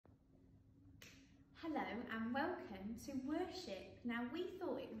Hello and welcome to worship. Now we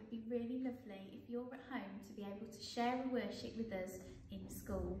thought it would be really lovely if you're at home to be able to share a worship with us in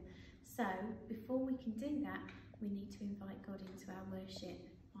school. So before we can do that, we need to invite God into our worship.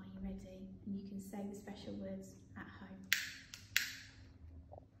 Are you ready? And you can say the special words at home.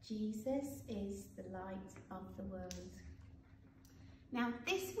 Jesus is the light of the world. Now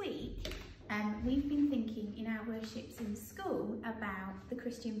this week, we've been thinking in our worships in school about the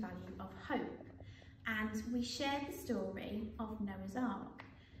Christian value of hope, and we shared the story of Noah's Ark.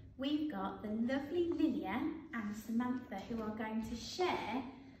 We've got the lovely Lilia and Samantha who are going to share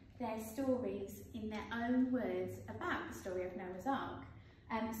their stories in their own words about the story of Noah's Ark.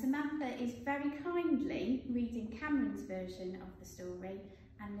 Samantha is very kindly reading Cameron's version of the story,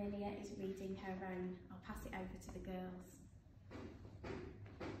 and Lilia is reading her own. I'll pass it over to the girls.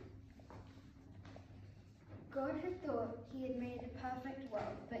 God had thought he had made a perfect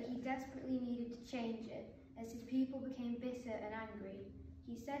world, but he desperately needed to change it as his people became bitter and angry.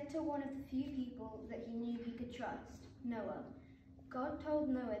 He said to one of the few people that he knew he could trust, Noah. God told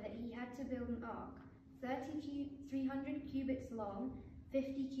Noah that he had to build an ark, 300 cubits long,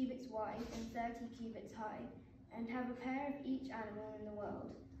 50 cubits wide, and 30 cubits high, and have a pair of each animal in the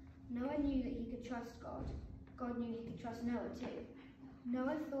world. Noah knew that he could trust God. God knew he could trust Noah too.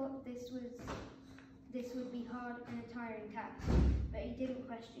 Noah thought this would be hard and a tiring task, but he didn't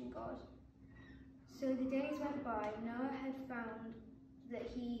question God. So the days went by. Noah had found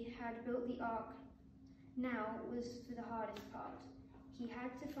that he had built the ark. Now was for the hardest part. He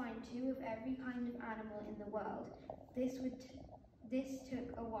had to find 2 of every kind of animal in the world. This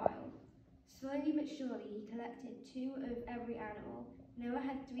took a while. Slowly but surely he collected 2 of every animal. Noah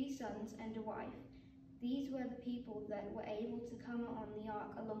had 3 sons and a wife. These were the people that were able to come on the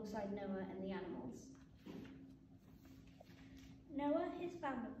ark alongside Noah and the animals. Noah, his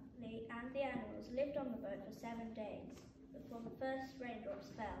family and the animals lived on the boat for 7 days before the first raindrops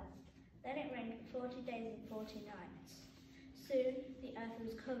fell. Then it rained for 40 days and 40 nights. Soon the earth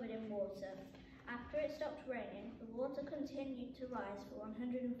was covered in water. After it stopped raining, the water continued to rise for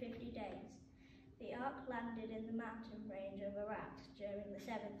 150 days. The ark landed in the mountain range of Iraq during the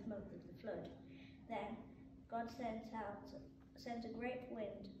 7th month of the flood. Then God sent a great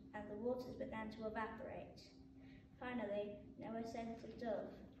wind, and the waters began to evaporate. Finally, Noah sent a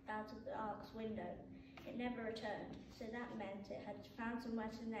dove out of the ark's window. It never returned, so that meant it had found somewhere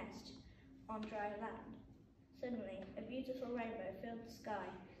to nest on dry land. Suddenly, a beautiful rainbow filled the sky.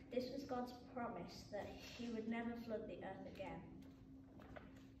 This was God's promise that he would never flood the earth again.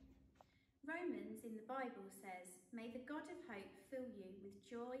 Romans in the Bible says, "May the God of hope fill you with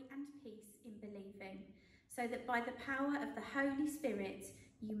joy and peace in believing, so that by the power of the Holy Spirit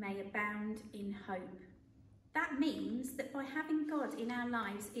you may abound in hope." That means that by having God in our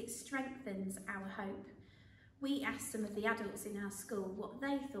lives, it strengthens our hope. We asked some of the adults in our school what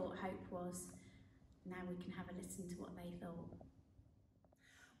they thought hope was. Now we can have a listen to what they thought.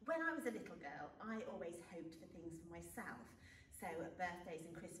 When I was a little girl, I always hoped for things for myself. So at birthdays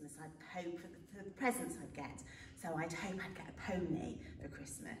and Christmas, I'd hope for the presents I'd get. So I'd hope I'd get a pony for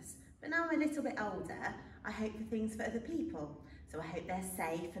Christmas. But now I'm a little bit older, I hope for things for other people. So I hope they're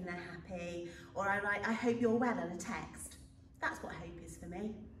safe and they're happy, or I write, "I hope you're well" on a text. That's what hope is for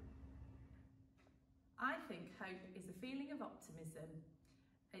me. I think hope is a feeling of optimism.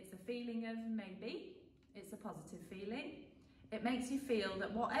 It's a feeling of maybe. It's a positive feeling. It makes you feel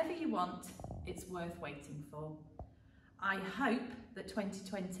that whatever you want, it's worth waiting for. I hope that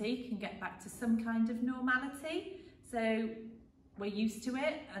 2020 can get back to some kind of normality, so we're used to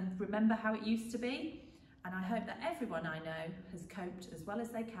it and remember how it used to be. And I hope that everyone I know has coped as well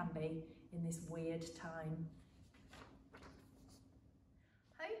as they can be in this weird time.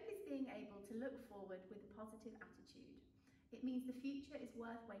 Hope is being able to look forward with a positive attitude. It means the future is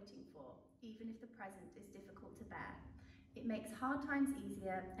worth waiting for, even if the present is difficult to bear. It makes hard times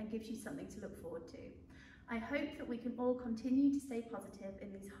easier and gives you something to look forward to. I hope that we can all continue to stay positive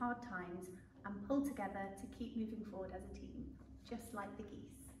in these hard times and pull together to keep moving forward as a team, just like the geese.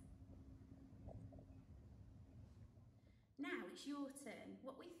 Now it's your turn.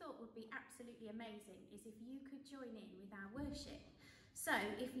 What we thought would be absolutely amazing is if you could join in with our worship. So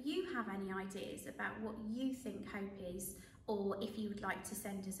if you have any ideas about what you think hope is, or if you would like to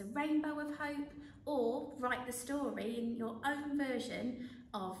send us a rainbow of hope, or write the story in your own version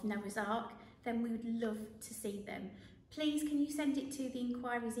of Noah's Ark, then we would love to see them. Please can you send it to the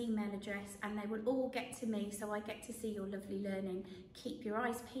inquiry's email address, and they will all get to me so I get to see your lovely learning. Keep your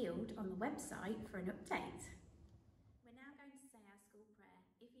eyes peeled on the website for an update. We're now going to say our school prayer.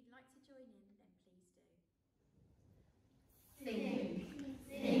 If you'd like to join in, then please do. Sing